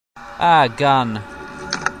Ah, gun.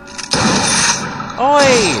 Oi!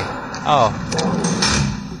 Oh.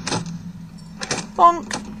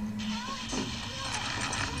 Bonk!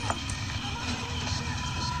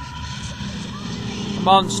 The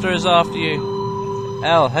monster is after you.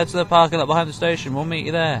 Elle, head to the parking lot behind the station. We'll meet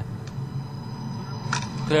you there.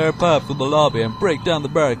 Clear a path from the lobby and break down the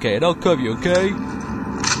barricade. I'll cover you, okay?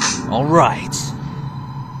 Alright.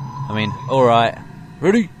 I mean, alright.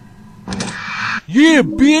 Ready? Yeah,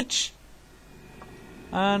 bitch!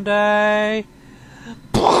 And No,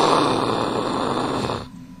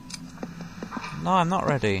 I'm not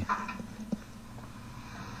ready.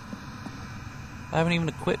 I haven't even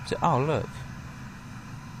equipped it. Oh, look.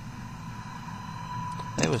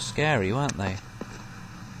 They were scary, weren't they?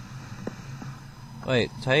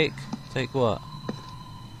 Wait, take what?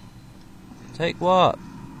 Take what?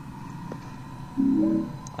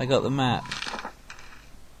 I got the map.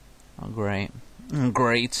 Oh, great.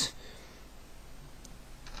 Great.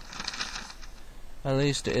 At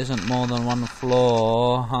least it isn't more than one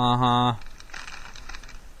floor. Haha.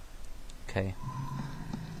 Okay.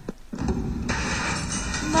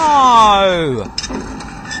 No!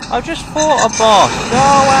 I've just fought a boss. Go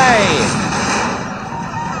away!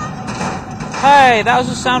 Hey, that was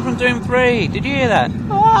a sound from Doom 3. Did you hear that?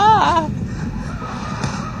 Ah!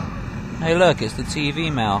 Hey, look, it's the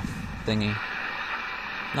TV mouth thingy.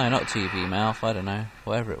 No, not TV mouth. I don't know.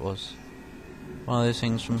 Whatever it was. One of those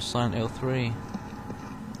things from Silent Hill 3.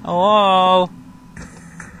 Oh!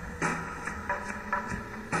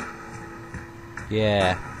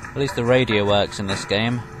 Yeah. At least the radio works in this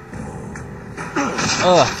game.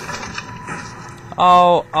 Ugh.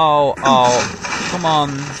 Oh, oh, oh. Come on.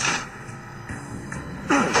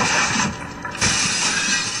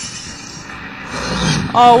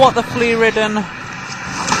 Oh, what the flea-ridden.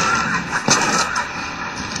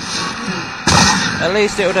 At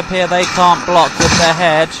least it would appear they can't block with their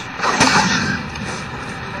head.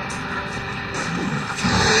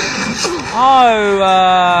 Oh,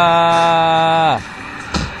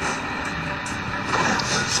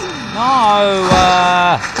 no,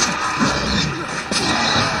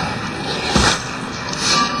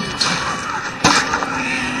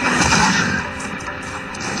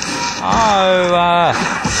 oh,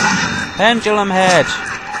 pendulum head.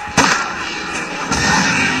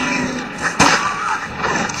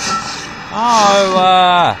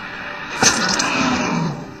 Oh,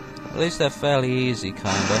 at least they're fairly easy,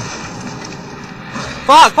 kinda.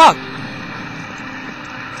 Fuck, fuck!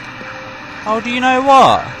 Oh, do you know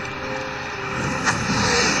what?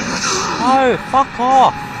 Oh, fuck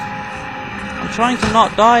off! I'm trying to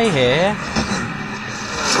not die here.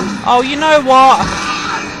 Oh, you know what?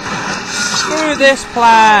 Screw this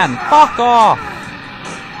plan! Fuck off!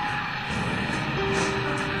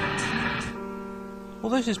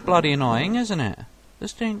 Well, this is bloody annoying, isn't it?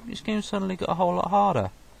 This game suddenly got a whole lot harder.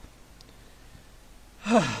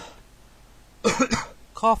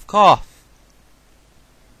 Cough, cough.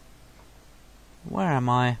 Where am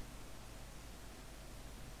I?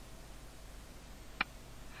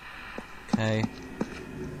 Okay.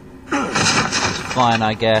 It's fine,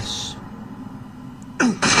 I guess.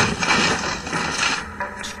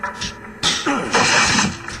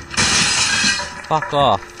 Fuck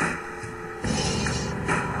off.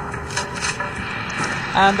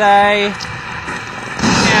 And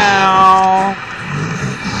meow.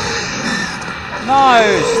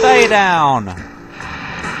 No, stay down.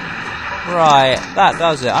 Right, that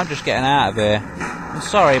does it. I'm just getting out of here. I'm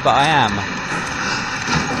sorry, but I am.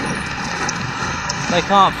 They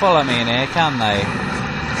can't follow me in here, can they?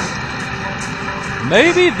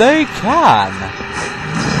 Maybe they can.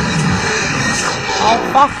 Oh,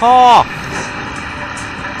 fuck off.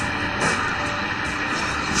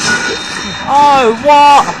 Oh,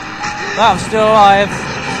 what? I'm still alive.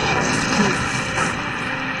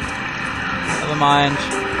 Never mind.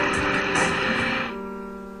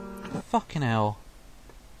 Fucking hell.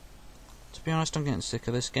 To be honest, I'm getting sick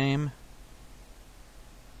of this game.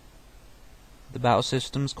 The battle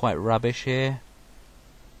system's quite rubbish here.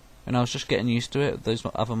 And I was just getting used to it with those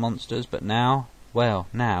other monsters, but now, well,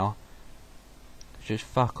 now, just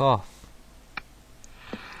fuck off.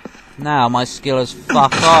 Now my skill is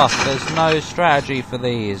fuck off. There's no strategy for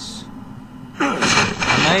these.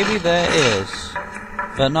 And maybe there is,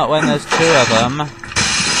 but not when there's two of them.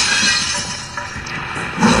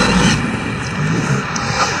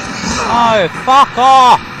 Oh, fuck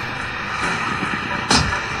off!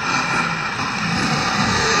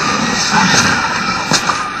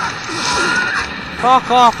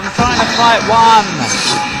 Fuck off, I'm trying to fight one!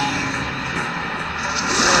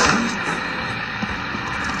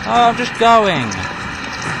 Oh, I'm just going.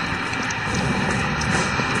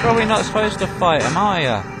 Probably not supposed to fight him, are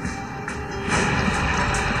ya?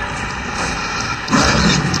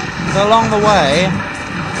 So along the way,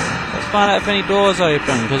 let's find out if any doors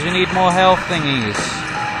open, because we need more health thingies.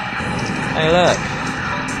 Hey, look.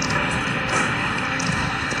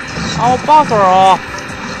 Oh, bugger off!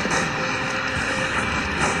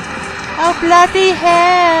 Oh, bloody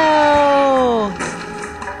hell!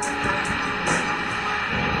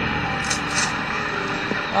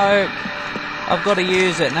 Oh, I've got to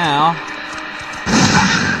use it now.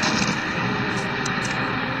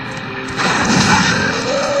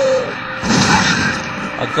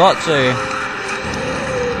 I've got to.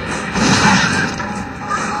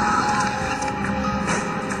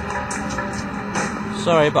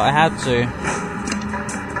 Sorry, but I had to.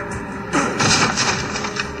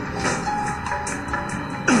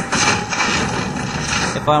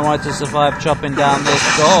 If I wanted to survive chopping down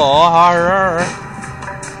this door.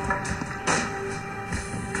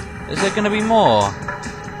 Is there going to be more?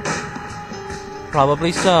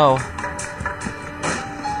 Probably so.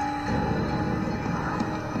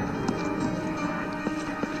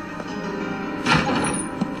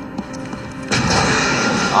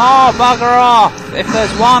 Oh, bugger off! If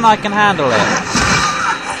there's one, I can handle it.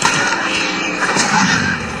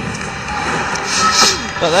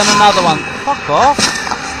 But then another one... Fuck off!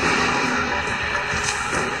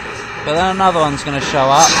 But then another one's gonna show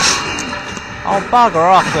up. Oh, bugger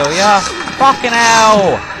off, will ya? Fucking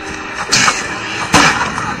hell!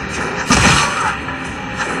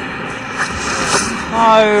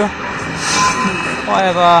 No!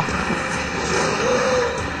 Whatever.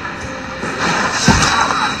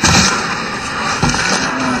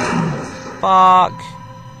 Fuck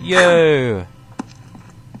you.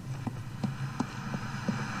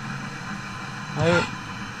 Oh.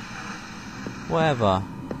 Whatever.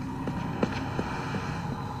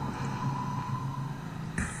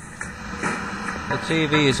 The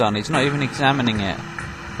TV is on, he's not even examining it.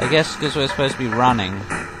 I guess because we're supposed to be running.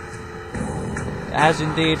 It has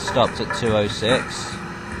indeed stopped at 2:06.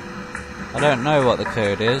 I don't know what the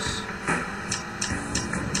code is.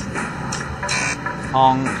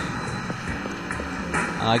 Honk.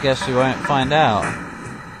 And I guess we won't find out.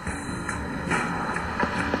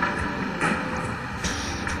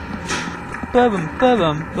 Bum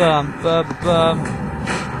bum bum bum bum.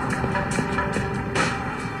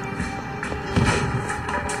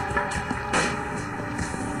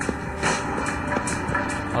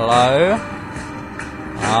 Hello?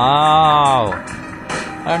 Oh.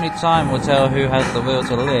 Only time will tell who has the will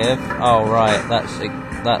to live. Oh right, that's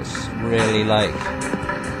really like,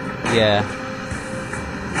 yeah.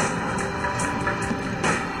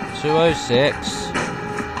 2:06.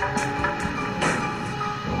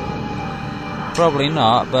 Probably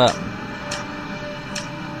not, but...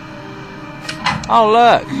 Oh,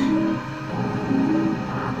 look!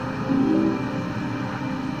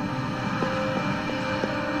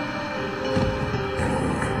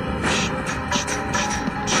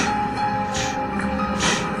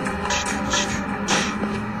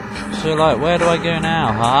 So, like, where do I go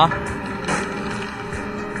now, huh?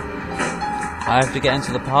 I have to get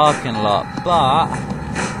into the parking lot, but...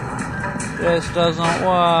 this doesn't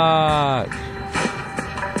work.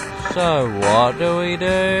 So what do we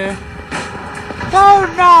do?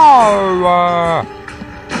 Don't know!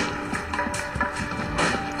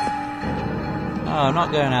 Oh, I'm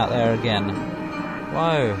not going out there again.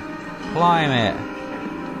 Whoa. Climb it.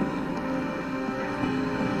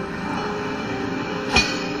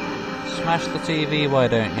 Smash the TV, why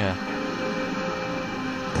don't you?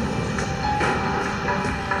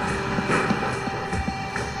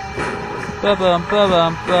 Ba-bum,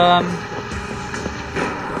 ba-bum, bum.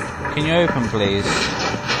 Can you open, please?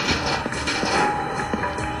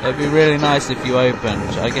 It'd be really nice if you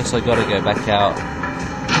opened. I guess I gotta go back out.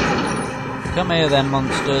 Come here then,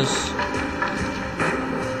 monsters.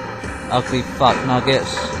 Ugly fuck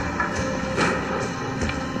nuggets.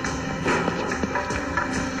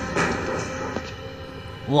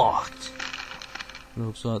 Locked.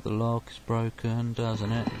 Looks like the lock is broken,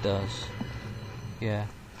 doesn't it? It does. Yeah,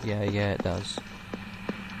 it does.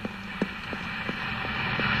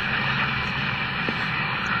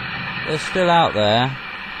 They're still out there.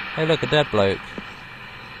 Hey look, a dead bloke.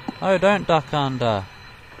 Oh, don't duck under.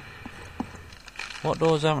 What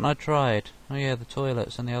doors haven't I tried? Oh yeah, the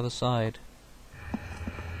toilet's on the other side.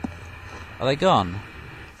 Are they gone?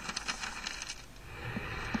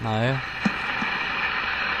 No.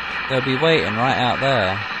 They'll be waiting right out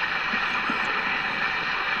there.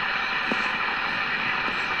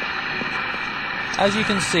 As you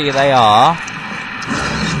can see, they are.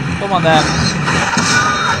 Come on then.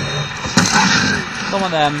 Come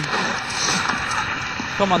on then.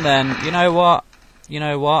 Come on then. You know what? You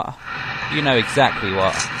know what? You know exactly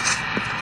what.